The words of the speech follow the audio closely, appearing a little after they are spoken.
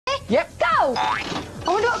Yep. Go! I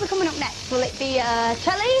wonder what will be coming up next. Will it be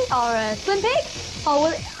Chelly or Slim Pig? Or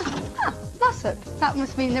will it... Ah, Blossom. That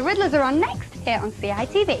must mean the Riddlers are on next here on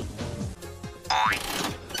CITV.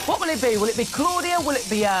 What will it be? Will it be Claudia? Will it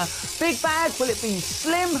be Big Bad? Will it be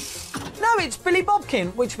Slim? No, it's Billy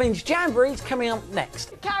Bobkin, which means Jamboree's coming up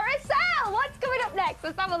next. Carousel! What's coming up next?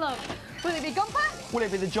 Let's have a look. Will it be Gumper? Will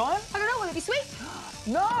it be the Giant? I don't know. Will it be Sweet?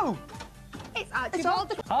 No! It's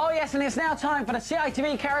Archibald. Oh, yes, and it's now time for the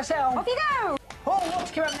CITV Carousel. Off you go! Oh,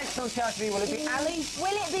 what's coming up next on CITV? Will it be Ali?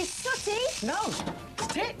 Will it be Sooty? No, it's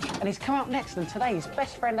Titch. And he's come up next, and today his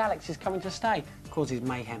best friend Alex is coming to stay. Causes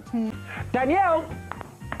mayhem. Danielle,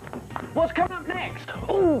 what's coming up next?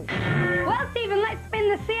 Ooh. Well, Stephen, let's spin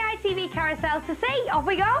the CITV carousel to see. Off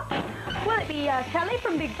we go. Will it be Kelly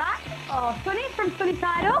from Big Bad or Sunny from Sunny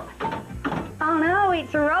Side Up? Oh no,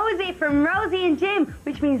 it's Rosie from Rosie and Jim,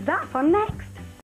 which means that's on next.